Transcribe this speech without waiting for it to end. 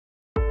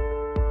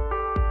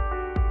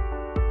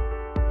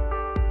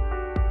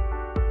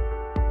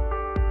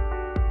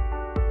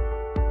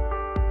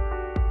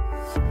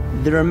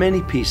There are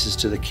many pieces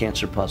to the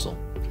cancer puzzle.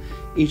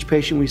 Each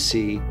patient we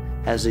see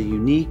has a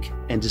unique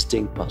and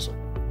distinct puzzle.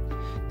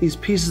 These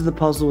pieces of the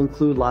puzzle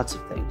include lots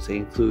of things. They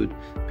include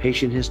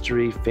patient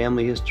history,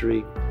 family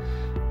history,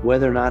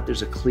 whether or not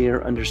there's a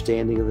clear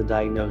understanding of the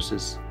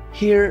diagnosis.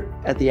 Here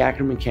at the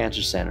Ackerman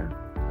Cancer Center,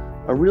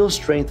 a real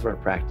strength of our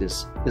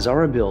practice is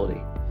our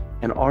ability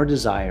and our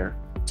desire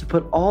to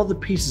put all the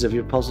pieces of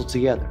your puzzle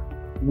together.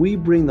 We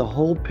bring the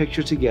whole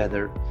picture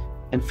together,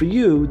 and for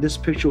you, this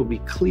picture will be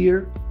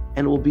clear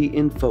and will be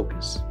in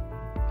focus.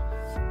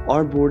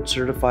 Our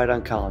board-certified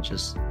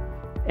oncologists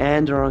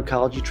and our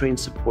oncology-trained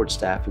support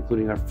staff,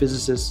 including our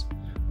physicists,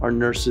 our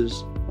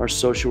nurses, our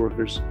social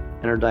workers,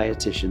 and our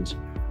dietitians,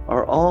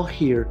 are all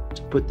here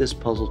to put this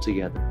puzzle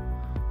together.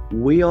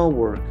 We all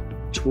work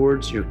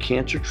towards your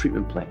cancer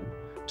treatment plan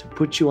to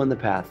put you on the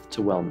path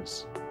to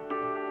wellness.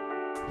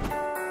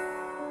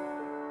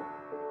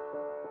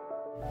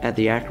 At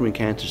the Ackerman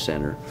Cancer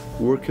Center,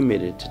 we're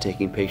committed to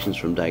taking patients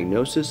from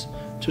diagnosis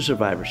to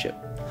survivorship.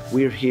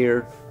 We are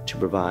here to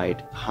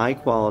provide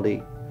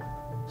high-quality,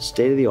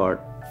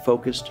 state-of-the-art,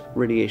 focused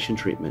radiation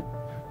treatment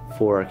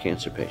for our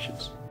cancer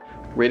patients.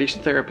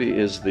 Radiation therapy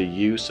is the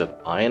use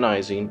of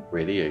ionizing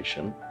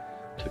radiation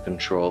to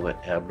control the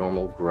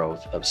abnormal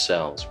growth of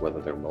cells,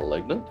 whether they're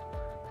malignant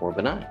or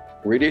benign.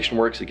 Radiation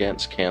works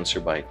against cancer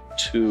by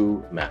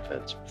two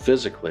methods.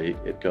 Physically,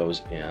 it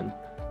goes in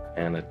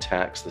and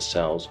attacks the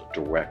cells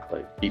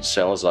directly. Each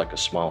cell is like a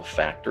small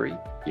factory.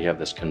 You have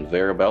this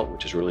conveyor belt,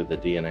 which is really the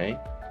DNA.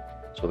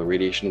 So the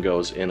radiation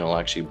goes in and will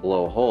actually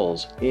blow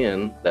holes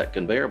in that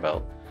conveyor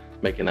belt,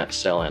 making that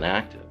cell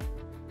inactive.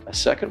 A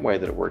second way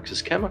that it works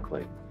is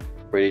chemically.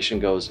 Radiation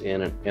goes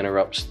in and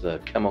interrupts the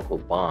chemical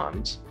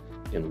bonds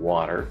in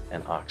water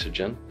and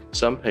oxygen.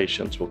 Some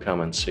patients will come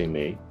and see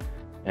me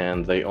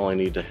and they only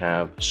need to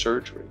have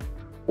surgery,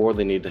 or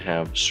they need to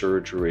have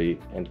surgery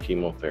and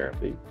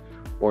chemotherapy,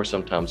 or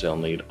sometimes they'll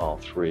need all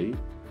three,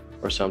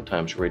 or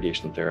sometimes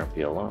radiation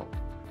therapy alone.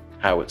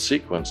 How it's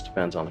sequenced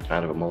depends on the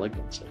kind of a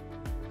malignancy.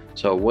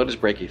 So what is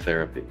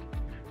brachytherapy?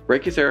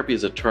 Brachytherapy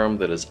is a term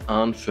that is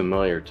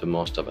unfamiliar to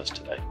most of us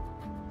today.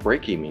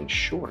 Brachy means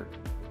short.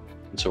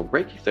 And so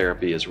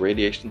brachytherapy is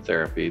radiation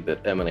therapy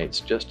that emanates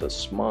just a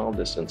small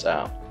distance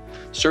out.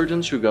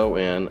 Surgeons who go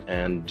in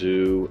and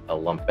do a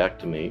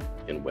lumpectomy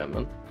in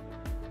women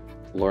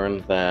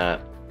learn that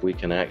we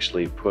can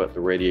actually put the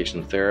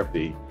radiation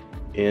therapy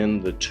in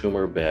the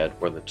tumor bed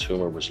where the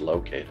tumor was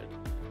located.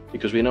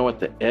 Because we know at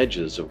the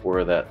edges of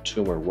where that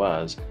tumor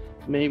was,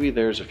 maybe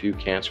there's a few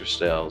cancer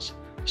cells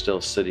still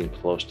sitting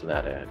close to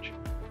that edge.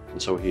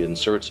 And so he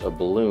inserts a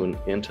balloon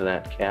into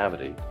that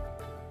cavity,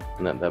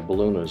 and that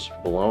balloon is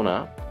blown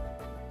up.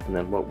 And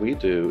then what we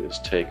do is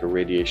take a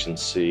radiation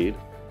seed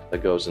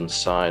that goes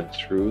inside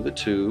through the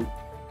tube.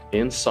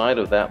 Inside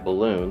of that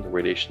balloon, the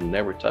radiation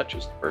never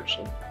touches the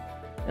person.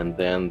 And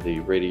then the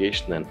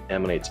radiation then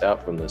emanates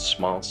out from this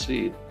small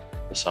seed,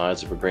 the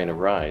size of a grain of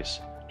rice,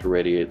 to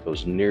radiate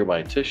those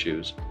nearby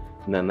tissues.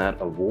 And then that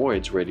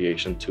avoids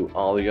radiation to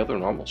all the other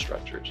normal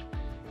structures,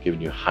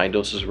 giving you high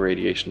doses of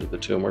radiation to the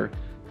tumor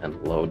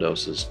and low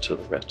doses to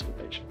the rest of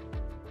the patient.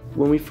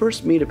 When we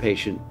first meet a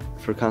patient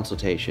for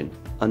consultation,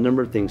 a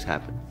number of things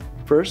happen.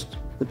 First,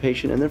 the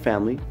patient and their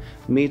family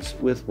meets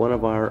with one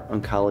of our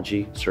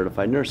oncology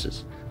certified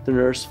nurses. The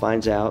nurse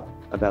finds out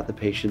about the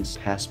patient's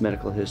past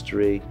medical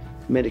history,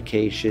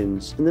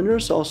 medications, and the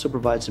nurse also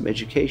provides some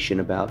education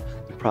about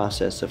the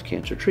process of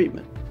cancer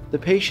treatment. The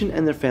patient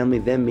and their family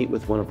then meet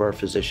with one of our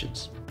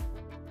physicians.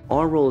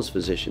 Our role as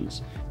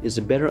physicians is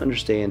to better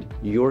understand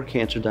your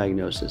cancer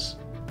diagnosis.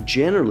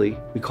 Generally,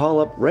 we call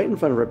up right in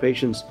front of our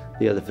patients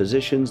the other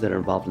physicians that are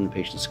involved in the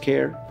patient's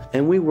care,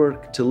 and we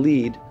work to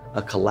lead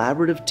a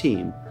collaborative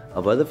team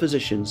of other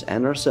physicians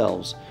and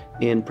ourselves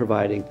in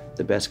providing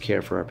the best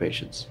care for our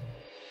patients.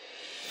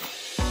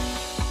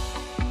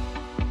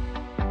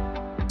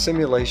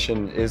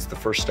 Simulation is the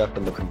first step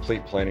in the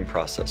complete planning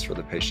process for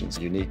the patient's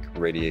unique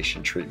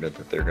radiation treatment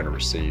that they're going to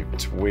receive.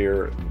 It's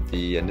where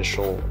the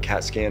initial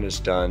CAT scan is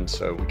done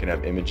so we can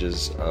have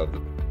images of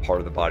the part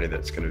of the body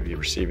that's going to be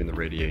receiving the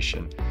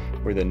radiation,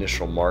 where the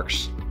initial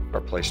marks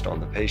are placed on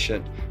the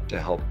patient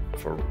to help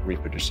for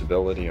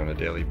reproducibility on a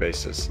daily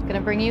basis. I'm going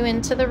to bring you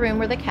into the room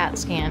where the CAT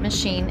scan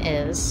machine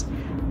is,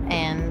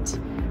 and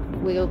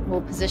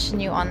we'll position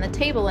you on the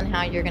table and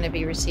how you're going to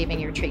be receiving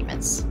your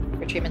treatments.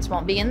 Your treatments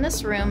won't be in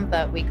this room,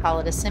 but we call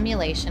it a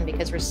simulation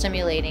because we're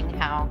simulating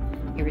how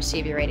you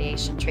receive your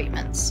radiation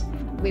treatments.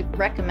 We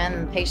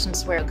recommend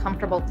patients wear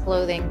comfortable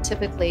clothing,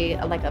 typically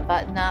like a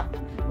button-up,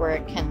 where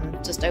it can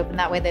just open.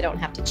 That way they don't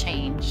have to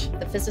change.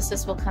 The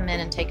physicist will come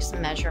in and take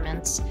some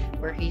measurements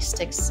where he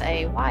sticks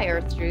a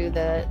wire through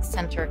the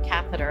center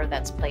catheter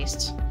that's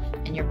placed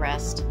in your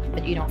breast,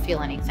 but you don't feel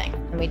anything.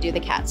 And we do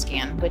the CAT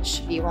scan, which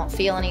you won't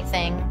feel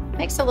anything,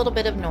 makes a little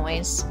bit of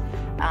noise,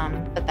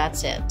 but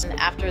that's it. And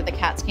after the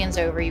CAT scan's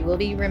over, you will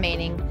be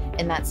remaining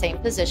in that same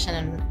position,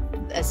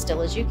 and as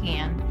still as you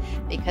can,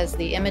 because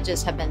the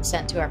images have been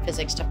sent to our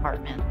physics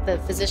department. The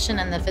physician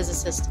and the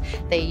physicist,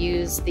 they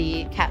use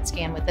the CAT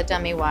scan with the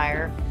dummy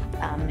wire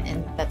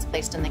and that's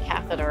placed in the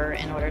catheter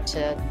in order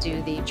to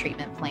do the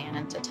treatment plan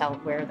and to tell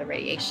where the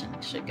radiation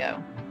should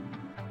go.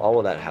 All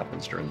of that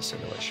happens during the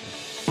simulation.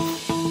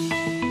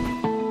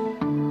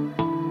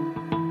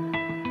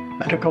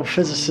 Medical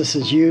physicist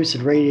is used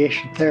in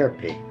radiation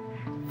therapy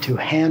to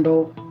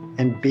handle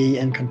and be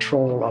in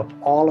control of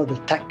all of the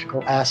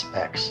technical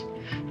aspects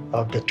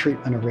of the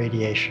treatment of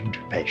radiation to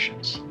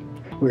patients.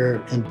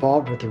 We're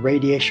involved with the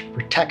radiation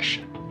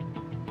protection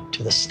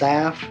to the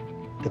staff,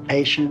 the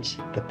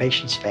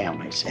patients'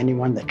 families,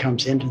 anyone that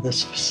comes into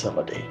this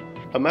facility.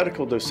 A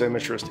medical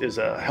dosimetrist is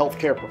a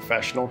healthcare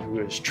professional who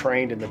is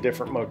trained in the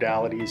different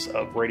modalities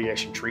of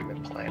radiation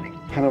treatment planning.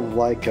 Kind of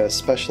like a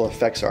special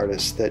effects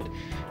artist that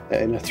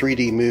in a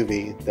 3D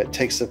movie that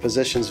takes the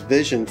physician's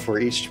vision for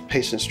each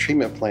patient's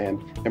treatment plan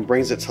and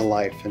brings it to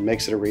life and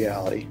makes it a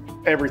reality.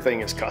 Everything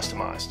is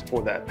customized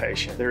for that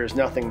patient. There is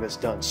nothing that's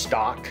done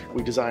stock.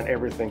 We design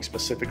everything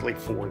specifically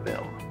for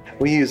them.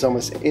 We use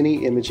almost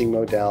any imaging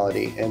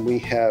modality, and we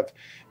have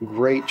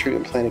great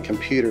treatment planning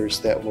computers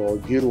that will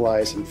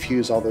utilize and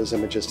fuse all those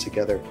images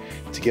together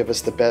to give us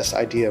the best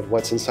idea of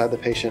what's inside the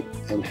patient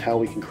and how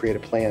we can create a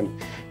plan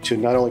to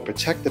not only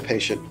protect the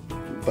patient,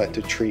 but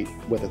to treat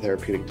with a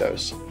therapeutic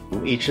dose.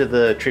 Each of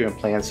the treatment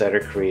plans that are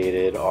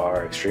created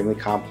are extremely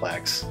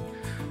complex.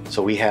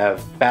 So we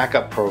have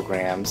backup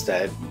programs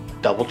that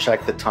double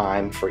check the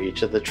time for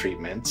each of the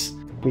treatments.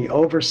 We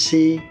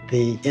oversee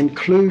the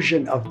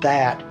inclusion of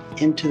that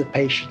into the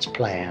patient's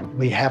plan.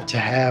 We have to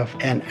have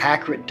an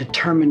accurate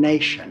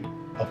determination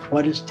of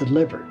what is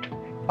delivered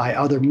by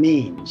other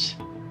means.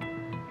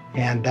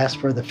 And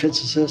that's where the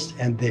physicist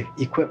and the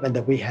equipment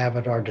that we have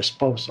at our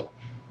disposal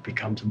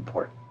becomes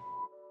important.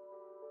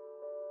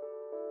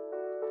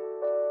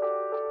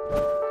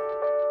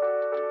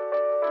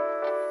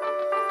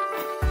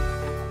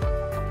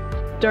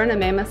 During a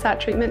Mammoth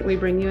treatment, we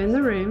bring you in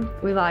the room,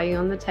 we lie you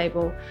on the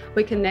table,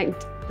 we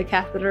connect the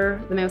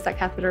catheter, the Mammoth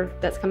catheter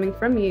that's coming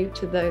from you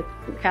to the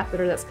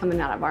catheter that's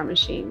coming out of our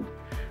machine.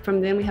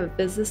 From then we have a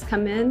physicist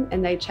come in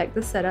and they check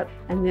the setup,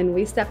 and then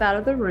we step out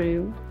of the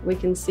room. We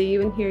can see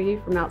you and hear you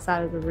from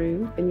outside of the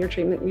room, and your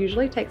treatment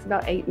usually takes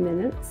about 8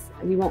 minutes.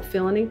 And you won't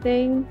feel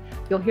anything.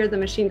 You'll hear the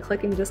machine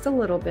clicking just a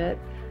little bit.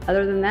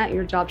 Other than that,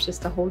 your job's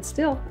just to hold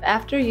still.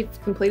 After you've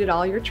completed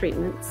all your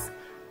treatments,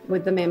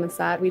 with the Mammoth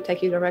side, we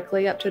take you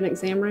directly up to an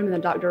exam room and the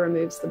doctor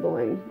removes the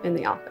balloon in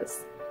the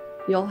office.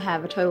 You'll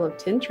have a total of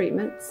 10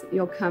 treatments.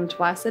 You'll come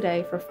twice a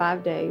day for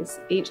 5 days.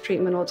 Each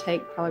treatment will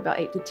take probably about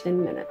 8 to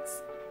 10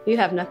 minutes. You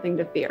have nothing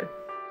to fear.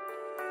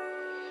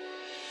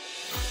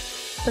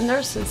 The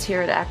nurses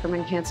here at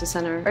Ackerman Cancer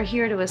Center are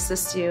here to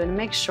assist you and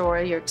make sure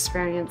your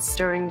experience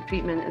during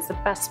treatment is the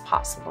best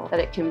possible that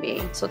it can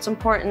be. So it's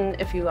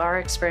important, if you are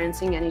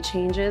experiencing any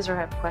changes or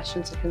have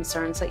questions or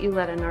concerns, that you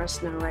let a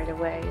nurse know right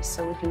away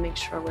so we can make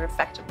sure we're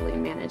effectively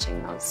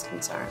managing those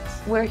concerns.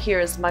 We're here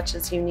as much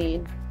as you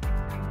need.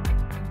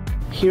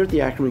 Here at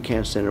the Ackerman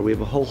Cancer Center, we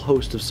have a whole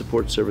host of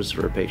support services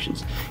for our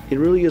patients. It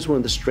really is one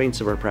of the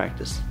strengths of our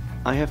practice.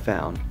 I have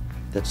found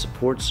that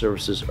support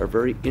services are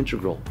very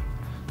integral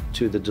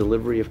to the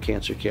delivery of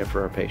cancer care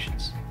for our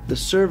patients. The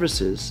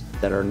services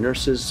that our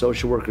nurses,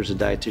 social workers, and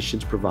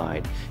dietitians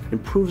provide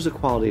improves the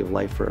quality of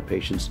life for our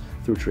patients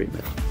through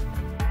treatment.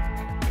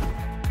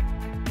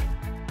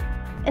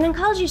 An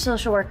oncology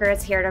social worker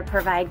is here to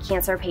provide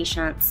cancer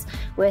patients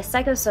with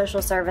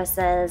psychosocial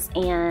services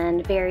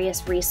and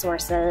various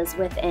resources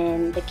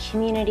within the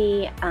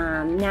community,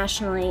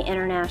 nationally,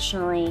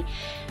 internationally,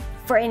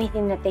 for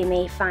anything that they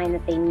may find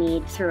that they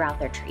need throughout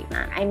their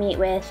treatment. I meet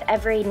with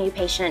every new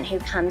patient who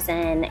comes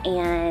in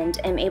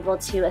and am able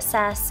to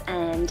assess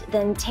and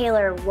then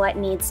tailor what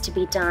needs to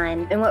be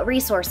done and what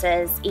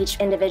resources each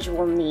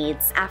individual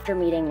needs after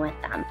meeting with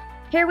them.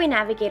 Here we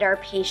navigate our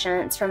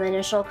patients from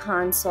initial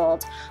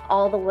consult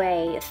all the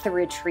way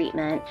through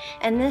treatment,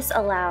 and this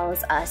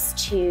allows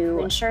us to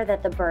ensure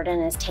that the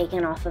burden is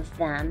taken off of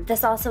them.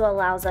 This also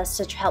allows us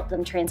to help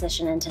them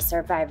transition into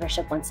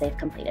survivorship once they've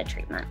completed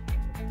treatment.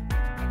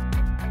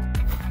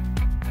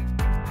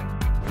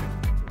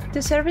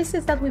 The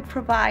services that we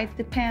provide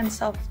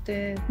depends on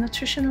the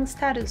nutritional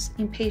status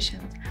in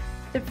patient.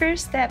 The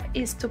first step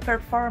is to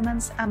perform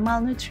a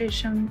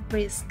malnutrition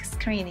risk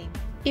screening.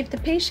 If the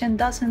patient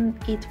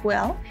doesn't eat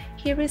well,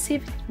 he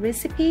receives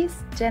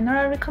recipes,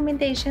 general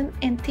recommendations,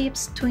 and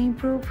tips to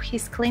improve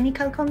his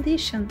clinical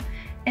condition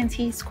and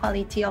his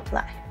quality of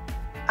life.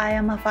 I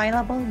am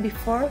available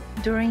before,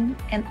 during,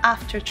 and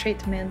after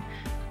treatment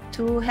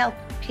to help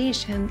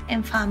patient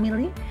and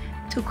family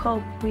to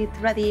cope with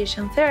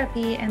radiation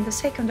therapy and the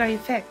secondary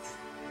effects.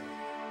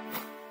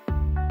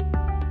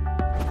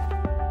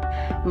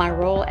 My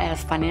role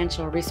as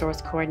financial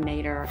resource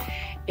coordinator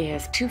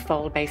is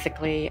twofold,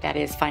 basically. That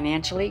is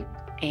financially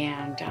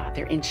and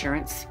their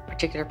insurance,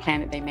 particular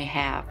plan that they may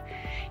have.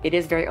 It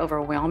is very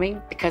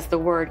overwhelming because the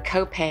word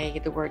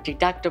copay, the word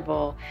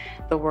deductible,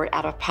 the word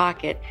out of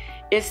pocket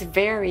is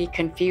very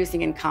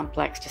confusing and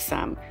complex to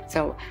some.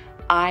 So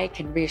I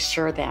can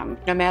reassure them,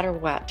 no matter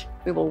what,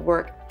 we will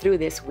work through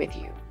this with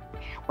you.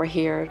 We're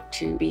here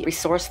to be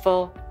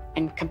resourceful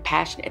and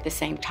compassionate at the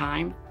same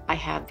time. I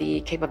have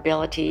the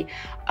capability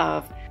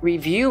of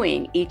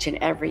reviewing each and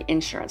every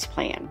insurance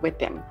plan with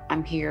them.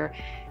 I'm here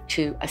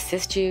to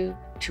assist you,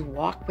 to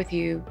walk with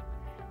you,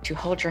 to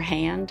hold your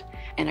hand,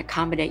 and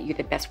accommodate you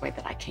the best way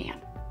that I can.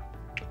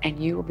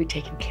 And you will be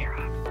taken care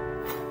of.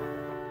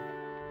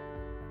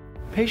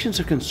 Patients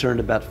are concerned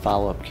about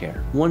follow-up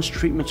care. Once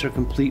treatments are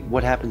complete,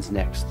 what happens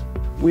next?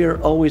 We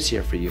are always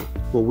here for you.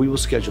 Well, we will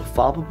schedule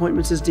follow-up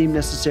appointments as deemed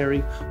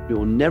necessary. We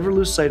will never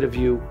lose sight of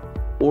you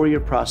or your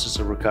process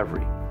of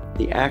recovery.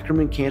 The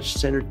Ackerman Cancer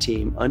Center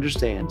team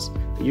understands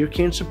that your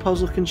cancer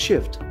puzzle can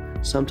shift,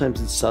 sometimes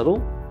in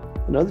subtle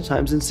and other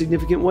times in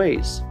significant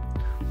ways.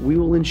 We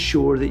will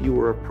ensure that you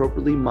are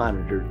appropriately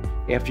monitored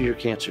after your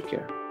cancer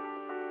care.